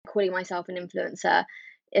calling myself an influencer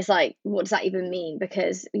is like, what does that even mean?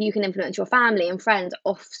 Because you can influence your family and friends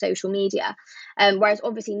off social media. Whereas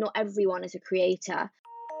obviously not everyone is a creator.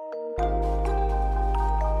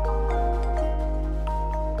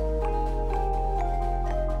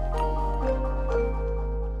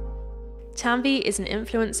 Tanvi is an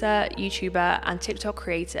influencer, YouTuber, and TikTok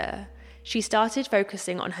creator. She started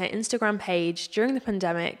focusing on her Instagram page during the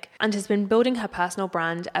pandemic and has been building her personal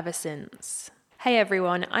brand ever since. Hey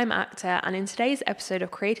everyone, I'm Actor, and in today's episode of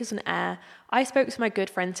Creators on Air, I spoke to my good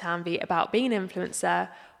friend Tanvi about being an influencer,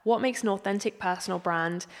 what makes an authentic personal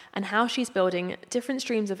brand, and how she's building different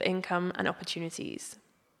streams of income and opportunities.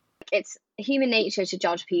 It's human nature to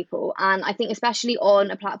judge people, and I think especially on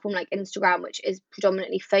a platform like Instagram, which is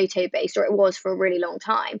predominantly photo based, or it was for a really long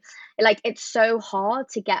time, like it's so hard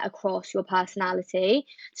to get across your personality.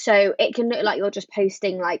 So it can look like you're just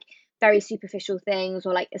posting like very superficial things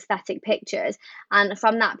or like aesthetic pictures, and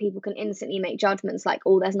from that people can instantly make judgments like,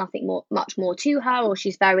 oh, there's nothing much more to her, or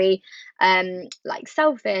she's very like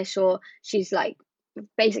selfish, or she's like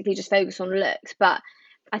basically just focused on looks. But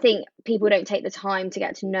I think people don't take the time to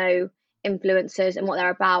get to know influencers and what they're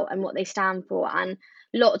about and what they stand for. And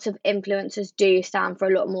lots of influencers do stand for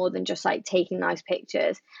a lot more than just like taking nice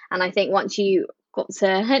pictures. And I think once you got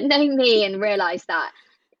to know me and realize that,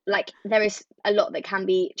 like, there is a lot that can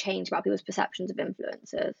be changed about people's perceptions of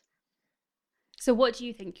influencers. So what do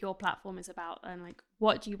you think your platform is about, and like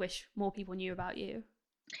what do you wish more people knew about you?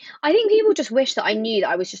 I think people just wish that I knew that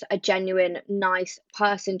I was just a genuine, nice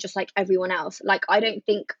person, just like everyone else. Like, I don't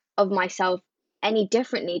think of myself any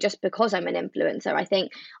differently just because I'm an influencer. I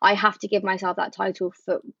think I have to give myself that title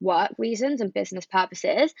for work reasons and business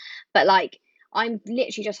purposes. But like, I'm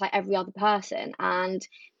literally just like every other person. And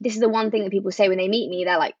this is the one thing that people say when they meet me.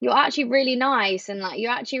 They're like, you're actually really nice and like, you're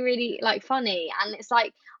actually really like funny. And it's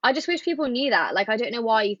like, I just wish people knew that. Like, I don't know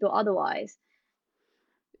why you thought otherwise.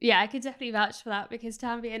 Yeah, I could definitely vouch for that because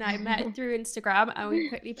Tanvi and I met through Instagram and we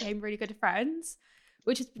quickly became really good friends,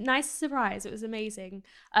 which is a nice surprise. It was amazing.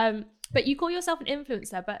 But you call yourself an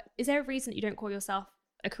influencer, but is there a reason you don't call yourself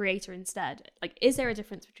a creator instead? Like, is there a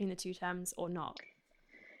difference between the two terms or not?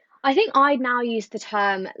 I think I now use the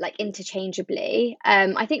term like interchangeably.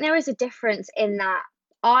 I think there is a difference in that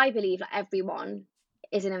I believe like everyone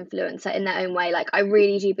is an influencer in their own way. Like, I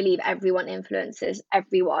really do believe everyone influences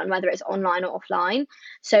everyone, whether it's online or offline.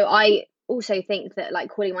 So I also think that like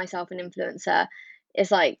calling myself an influencer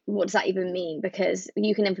is like, what does that even mean? Because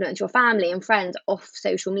you can influence your family and friends off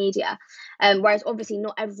social media. Whereas obviously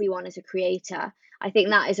not everyone is a creator. I think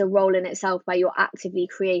that is a role in itself where you're actively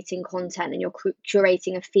creating content and you're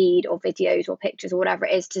curating a feed or videos or pictures or whatever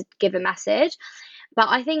it is to give a message. But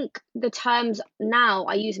I think the terms now,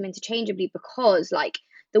 I use them interchangeably because like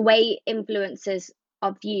the way influencers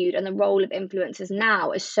are viewed and the role of influencers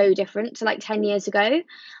now is so different to like 10 years ago.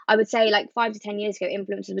 I would say like 5 to 10 years ago,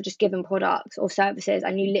 influencers were just given products or services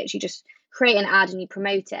and you literally just create an ad and you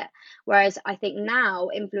promote it. Whereas I think now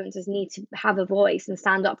influencers need to have a voice and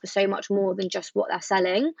stand up for so much more than just what they're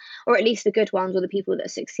selling, or at least the good ones or the people that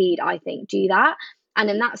succeed, I think, do that. And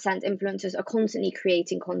in that sense, influencers are constantly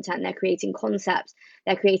creating content, they're creating concepts,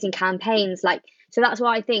 they're creating campaigns. Like, so that's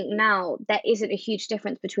why I think now there isn't a huge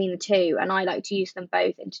difference between the two. And I like to use them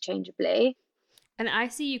both interchangeably. And I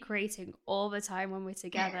see you creating all the time when we're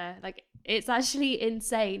together. Like, it's actually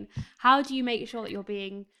insane. How do you make sure that you're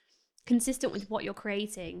being consistent with what you're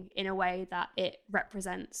creating in a way that it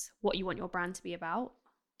represents what you want your brand to be about?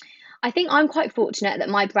 I think I'm quite fortunate that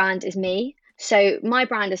my brand is me. So my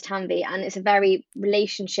brand is Tanvi, and it's a very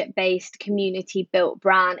relationship based, community built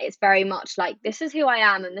brand. It's very much like, this is who I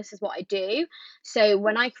am and this is what I do. So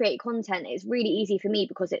when I create content, it's really easy for me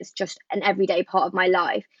because it's just an everyday part of my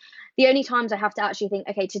life. The only times I have to actually think,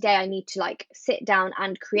 okay, today I need to like sit down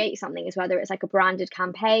and create something is whether it's like a branded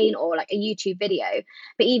campaign or like a YouTube video.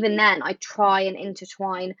 But even then, I try and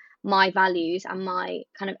intertwine my values and my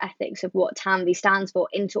kind of ethics of what Tanvi stands for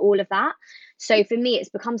into all of that. So for me, it's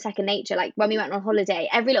become second nature. Like when we went on holiday,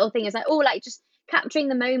 every little thing is like, oh, like just capturing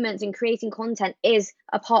the moments and creating content is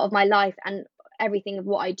a part of my life and everything of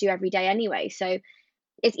what I do every day anyway. So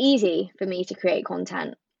it's easy for me to create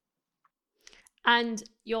content. And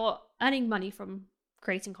you're earning money from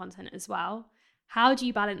creating content as well. How do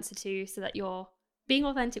you balance the two so that you're being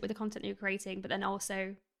authentic with the content you're creating, but then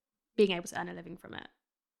also being able to earn a living from it?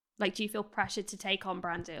 Like, do you feel pressured to take on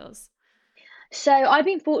brand deals? So I've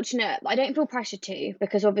been fortunate. I don't feel pressured to,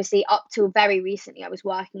 because obviously up till very recently I was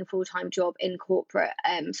working a full-time job in corporate.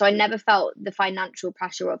 So I never felt the financial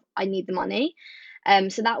pressure of I need the money.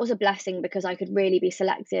 So that was a blessing because I could really be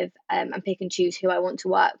selective and pick and choose who I want to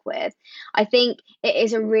work with. I think it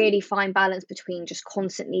is a really fine balance between just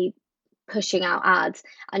constantly pushing out ads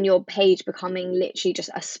and your page becoming literally just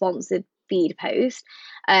a sponsored feed post,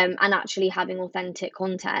 and actually having authentic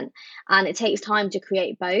content. And it takes time to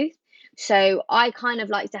create both. So I kind of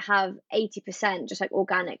like to have 80% just like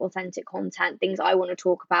organic, authentic content, things I want to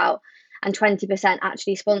talk about, and 20%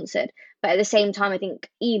 actually sponsored. But at the same time, I think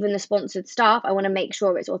even the sponsored stuff, I want to make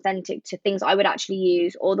sure it's authentic to things I would actually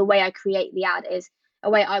use, or the way I create the ad is a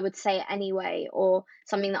way I would say it anyway, or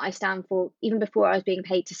something that I stand for even before I was being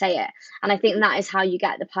paid to say it. And I think that is how you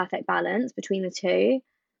get the perfect balance between the two.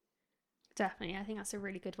 Definitely. I think that's a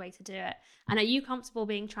really good way to do it. And are you comfortable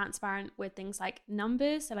being transparent with things like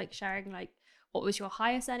numbers? So like sharing like what was your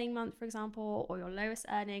highest earning month, for example, or your lowest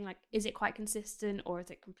earning? Like, is it quite consistent or is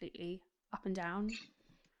it completely up and down?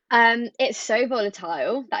 It's so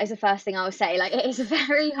volatile. That is the first thing I will say. Like, it is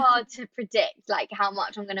very hard to predict like how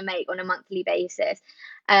much I'm going to make on a monthly basis.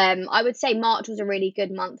 I would say March was a really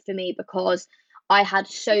good month for me because I had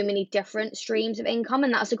so many different streams of income,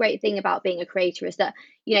 and that's a great thing about being a creator is that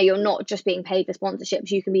you're not just being paid for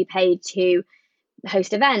sponsorships. You can be paid to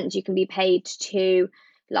host events. You can be paid to,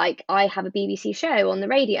 like, I have a BBC show on the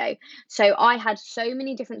radio. So I had so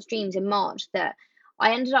many different streams in March that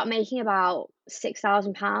I ended up making about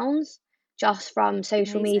 £6,000 just from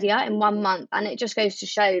social media Amazing. in 1 month. And it just goes to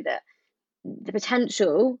show that the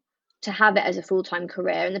potential to have it as a full-time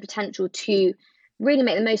career and the potential to really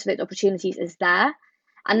make the most of those opportunities is there.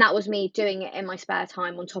 And that was me doing it in my spare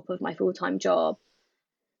time on top of my full-time job.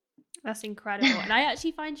 That's incredible. And I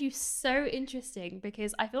actually find you so interesting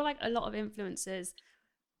because I feel like a lot of influencers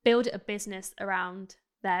build a business around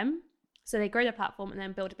them. So they grow their platform and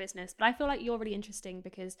then build a business. But I feel like you're really interesting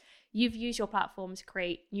because you've used your platform to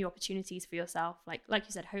create new opportunities for yourself. Like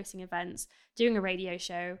you said, hosting events, doing a radio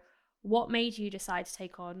show. What made you decide to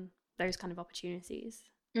take on those kind of opportunities?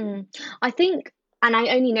 Mm. I think, and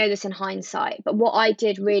I only know this in hindsight, but what I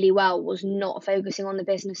did really well was not focusing on the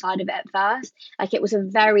business side of it at first. Like, it was a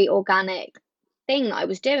very organic thing that I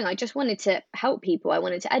was doing. I just wanted to help people. I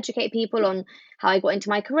wanted to educate people on how I got into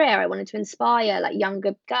my career. I wanted to inspire like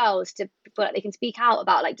younger girls to feel like they can speak out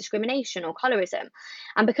about like discrimination or colorism.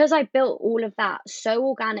 And because I built all of that so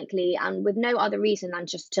organically and with no other reason than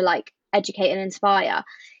just to like educate and inspire,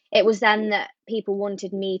 it was then that people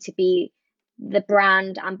wanted me to be the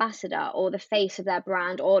brand ambassador or the face of their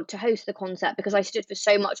brand or to host the concert because I stood for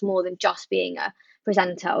so much more than just being a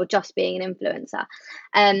presenter or just being an influencer.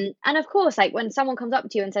 And of course, like when someone comes up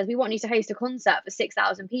to you and says, "We want you to host a concert for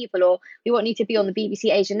 6,000 people," or "We want you to be on the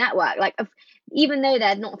BBC Asian network," like, even though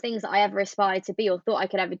they're not things that I ever aspired to be or thought I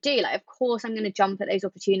could ever do, like, of course, I'm going to jump at those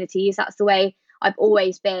opportunities. That's the way I've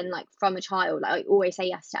always been, like, from a child. Like, I always say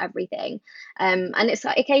yes to everything. And it's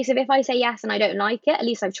like a case of if I say yes and I don't like it, at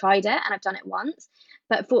least I've tried it and I've done it once.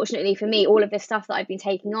 But fortunately for me, all of this stuff that I've been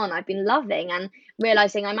taking on, I've been loving and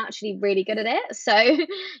realizing I'm actually really good at it. So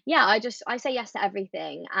yeah, I say yes to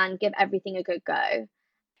everything and give everything a good go.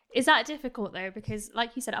 Is that difficult though? Because,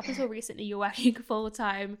 like you said, up until recently, you're working full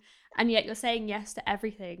time and yet you're saying yes to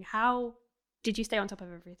everything. How did you stay on top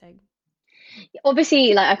of everything?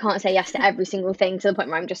 Obviously, like, I can't say yes to every single thing to the point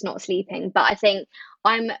where I'm just not sleeping, but I think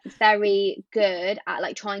I'm very good at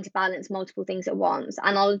like trying to balance multiple things at once.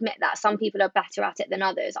 And I'll admit that some people are better at it than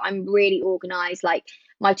others. I'm really organized, like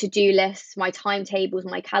my to-do lists, my timetables,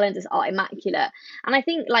 my calendars are immaculate. And I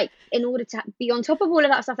think like in order to be on top of all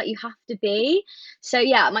of that stuff, like, you have to be. So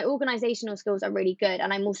yeah, my organizational skills are really good,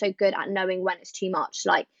 and I'm also good at knowing when it's too much.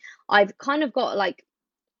 Like, I've kind of got like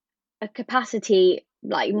a capacity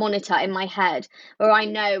like monitor in my head where I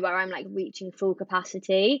know where I'm like reaching full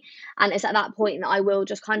capacity, and it's at that point that I will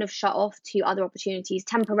just kind of shut off to other opportunities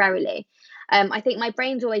temporarily. I think my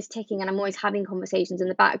brain's always ticking and I'm always having conversations in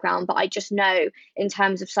the background, but I just know in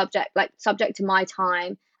terms of subject to my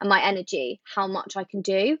time and my energy how much I can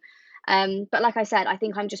do. But like I said, I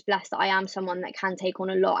think I'm just blessed that I am someone that can take on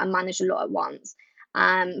a lot and manage a lot at once.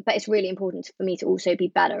 But it's really important for me to also be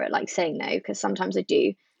better at like saying no, because sometimes I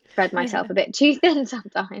do spread myself a bit too thin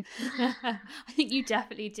sometimes. I think you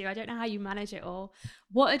definitely do. I don't know how you manage it all.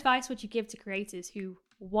 What advice would you give to creators who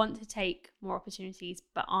want to take more opportunities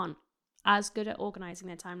but aren't as good at organizing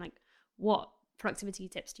their time? Like, what productivity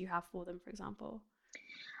tips do you have for them, for example?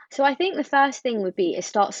 So I think the first thing would be is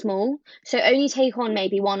start small. So only take on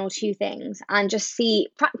maybe one or two things and just see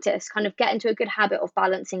practice, kind of get into a good habit of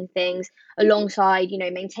balancing things alongside,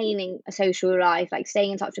 maintaining a social life, like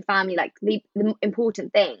staying in touch with family, like the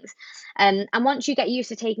important things. And once you get used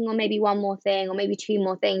to taking on maybe one more thing or maybe two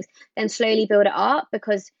more things, then slowly build it up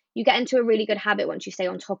because you get into a really good habit once you stay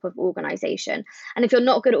on top of organization. And if you're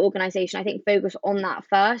not good at organization, I think focus on that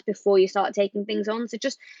first before you start taking things on. So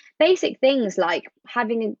just basic things like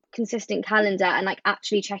having a consistent calendar and like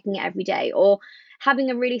actually checking it every day, or having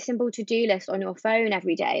a really simple to-do list on your phone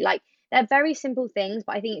every day. Like they're very simple things,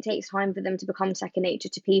 but I think it takes time for them to become second nature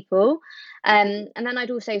to people. And then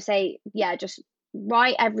I'd also say, yeah, just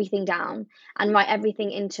write everything down and write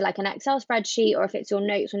everything into like an Excel spreadsheet, or if it's your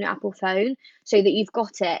notes on your Apple phone, so that you've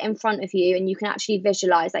got it in front of you and you can actually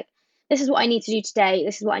visualize like, this is what I need to do today,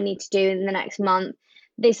 this is what I need to do in the next month.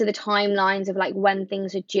 These are the timelines of like when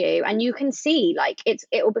things are due, and you can see like it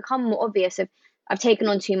will become more obvious if I've taken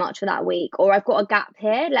on too much for that week, or I've got a gap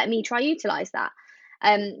here, let me try utilize that.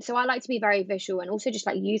 So I like to be very visual and also just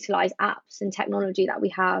like utilize apps and technology that we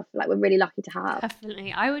have. Like we're really lucky to have.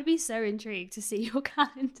 Definitely. I would be so intrigued to see your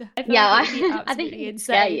calendar. I feel Yeah, like it would be I think absolutely it'd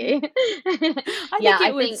scare insane. you. I Yeah, think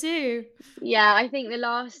it would too. I think the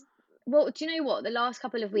last, well, do you know what? The last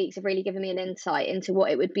couple of weeks have really given me an insight into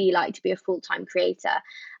what it would be like to be a full-time creator.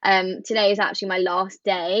 Today is actually my last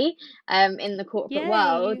day in the corporate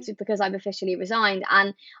world Yay. because I've officially resigned.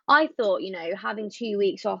 And I thought, having 2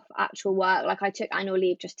 weeks off actual work, like I took annual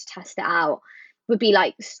leave just to test it out, would be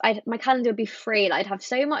like my calendar would be free. Like I'd have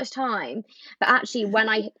so much time. But actually, when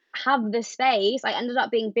I have the space, I ended up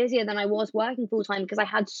being busier than I was working full time because I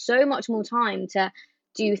had so much more time to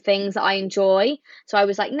do things that I enjoy. So I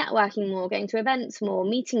was like networking more, going to events more,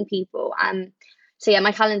 meeting people. So yeah,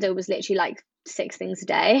 my calendar was literally like 6 things a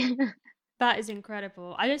day. That is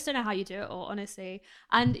incredible. I just don't know how you do it all, honestly.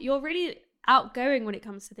 And you're really outgoing when it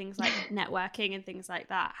comes to things like networking and things like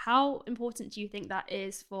that. How important do you think that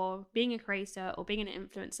is for being a creator or being an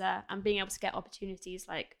influencer and being able to get opportunities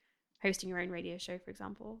like hosting your own radio show, for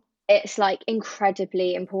example? It's like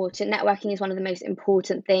incredibly important. Networking is one of the most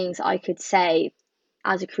important things I could say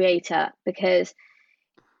as a creator, because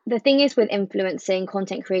the thing is with influencing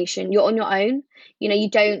content creation, you're on your own. You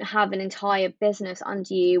don't have an entire business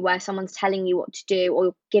under you where someone's telling you what to do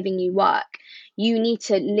or giving you work. You need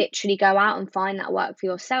to literally go out and find that work for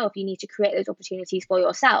yourself. You need to create those opportunities for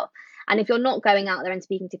yourself. And if you're not going out there and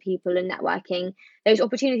speaking to people and networking, those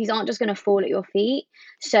opportunities aren't just going to fall at your feet.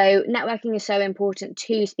 So networking is so important,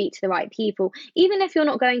 to speak to the right people. Even if you're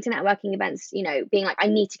not going to networking events, being like, I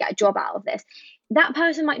need to get a job out of this, that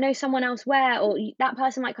person might know someone elsewhere, or that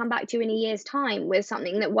person might come back to you in a year's time with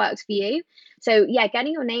something that works for you. So yeah,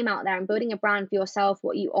 getting your name out there and building a brand for yourself,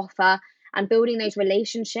 what you offer, and building those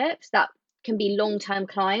relationships that can be long-term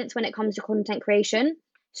clients when it comes to content creation,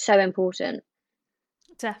 so important.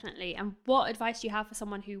 Definitely. And what advice do you have for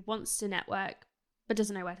someone who wants to network but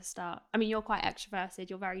doesn't know where to start? I mean, you're quite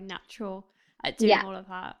extroverted, you're very natural at doing Yeah, all of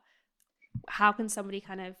that. How can somebody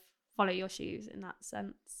kind of follow your shoes in that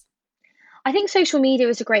sense? I think social media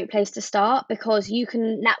is a great place to start because you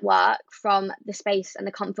can network from the space and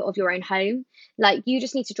the comfort of your own home. Like you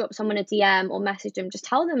just need to drop someone a DM or message them, just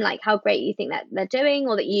tell them like how great you think that they're doing,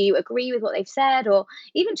 or that you agree with what they've said, or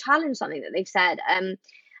even challenge something that they've said.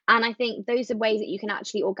 And I think those are ways that you can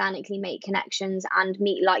actually organically make connections and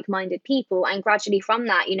meet like-minded people. And gradually from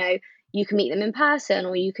that, you can meet them in person,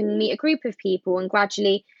 or you can meet a group of people and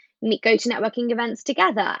gradually go to networking events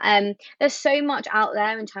together. There's so much out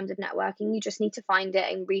there in terms of networking. You just need to find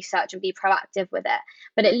it and research and be proactive with it.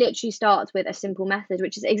 But it literally starts with a simple method,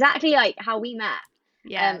 which is exactly like how we met,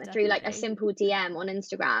 Yeah, through like a definitely. simple DM on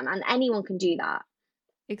Instagram, and anyone can do that.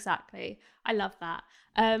 Exactly. I love that.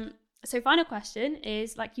 So final question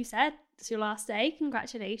is, like you said, it's your last day.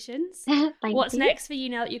 Congratulations. Thank What's you. next for you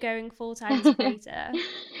now that you're going full time as a creator?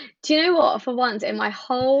 Do you know what? For once in my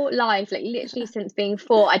whole life, like literally since being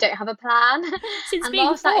four, I don't have a plan. Since And being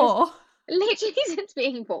whilst that is four. literally since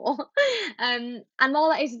being four, and while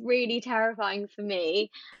that is really terrifying for me,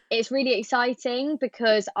 it's really exciting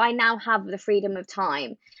because I now have the freedom of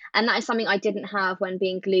time. And that is something I didn't have when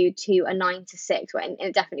being glued to a 9 to 6, when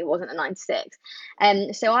it definitely wasn't a 9 to 6.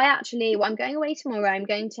 So I'm going away tomorrow. I'm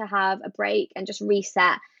going to have a break and just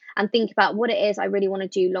reset and think about what it is I really want to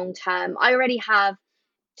do long term. I already have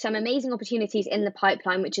some amazing opportunities in the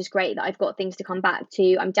pipeline, which is great that I've got things to come back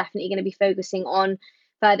to. I'm definitely going to be focusing on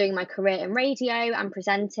furthering my career in radio and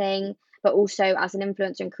presenting, but also as an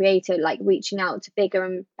influencer and creator, like reaching out to bigger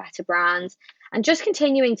and better brands and just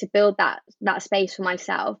continuing to build that space for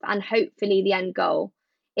myself. And hopefully the end goal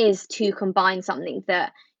is to combine something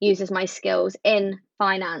that uses my skills in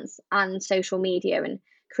finance and social media and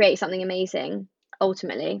create something amazing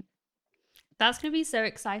ultimately. That's going to be so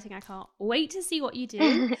exciting. I can't wait to see what you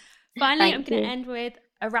do. Finally, I'm Thank going to you. end with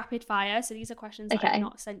a rapid fire. So these are questions that Okay. I've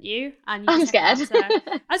not sent you, and you I'm just have scared. to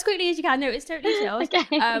answer as quickly as you can. No, it's totally chilled.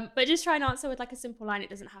 Okay. But just try and answer with like a simple line. It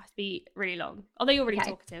doesn't have to be really long. Although you're really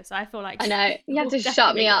Okay. talkative, so I feel like I know. You have we'll to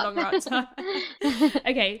shut definitely me make it a up. longer answer.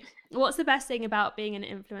 Okay. What's the best thing about being an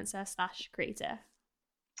influencer slash creator?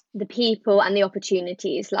 The people and the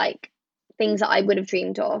opportunities, like things that I would have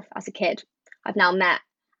dreamed of as a kid, I've now met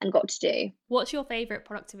and got to do. What's your favorite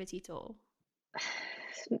productivity tool?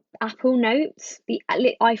 Apple Notes, the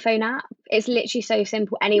iPhone app. It's literally so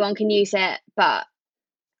simple. Anyone can use it, but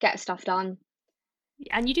get stuff done.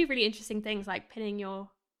 And you do really interesting things like pinning your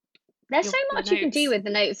There's so your much you can do notes. with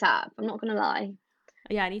the Notes app. I'm not gonna lie.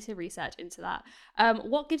 Yeah, I need to research into that.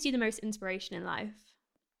 What gives you the most inspiration in life?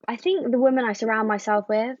 I think the women I surround myself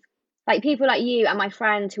with, like people like you and my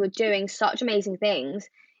friends who are doing such amazing things,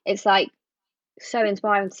 it's like so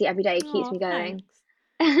inspiring to see every day. It keeps Oh, me going. thanks.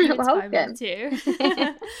 You We're inspire me welcome.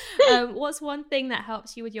 too. What's one thing that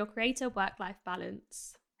helps you with your creator work-life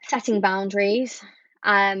balance? Setting boundaries,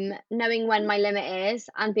 knowing when my limit is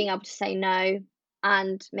and being able to say no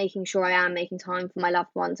and making sure I am making time for my loved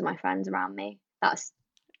ones and my friends around me. That's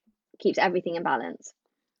keeps everything in balance.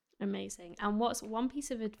 Amazing. And what's one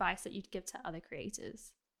piece of advice that you'd give to other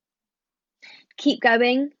creators? Keep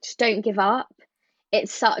going, just don't give up.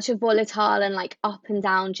 It's such a volatile and like up and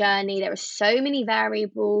down journey. There are so many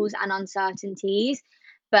variables and uncertainties,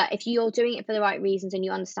 but if you're doing it for the right reasons and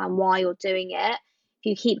you understand why you're doing it, if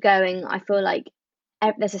you keep going, I feel like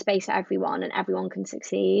there's a space for everyone and everyone can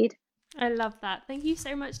succeed. I love that. Thank you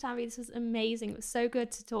so much, Tanvi. This was amazing. It was so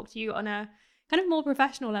good to talk to you on a kind of more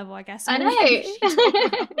professional level, I guess. I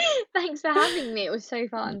know. Thanks for having me. It was so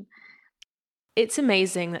fun. It's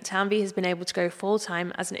amazing that Tanvi has been able to go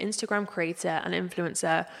full-time as an Instagram creator and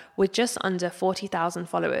influencer with just under 40,000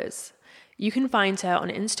 followers. You can find her on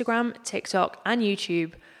Instagram, TikTok, and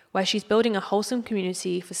YouTube, where she's building a wholesome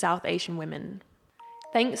community for South Asian women.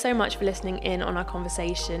 Thanks so much for listening in on our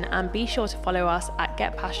conversation, and be sure to follow us at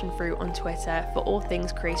Get Passion Fruit on Twitter for all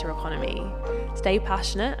things creator economy. Stay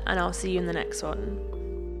passionate, and I'll see you in the next one.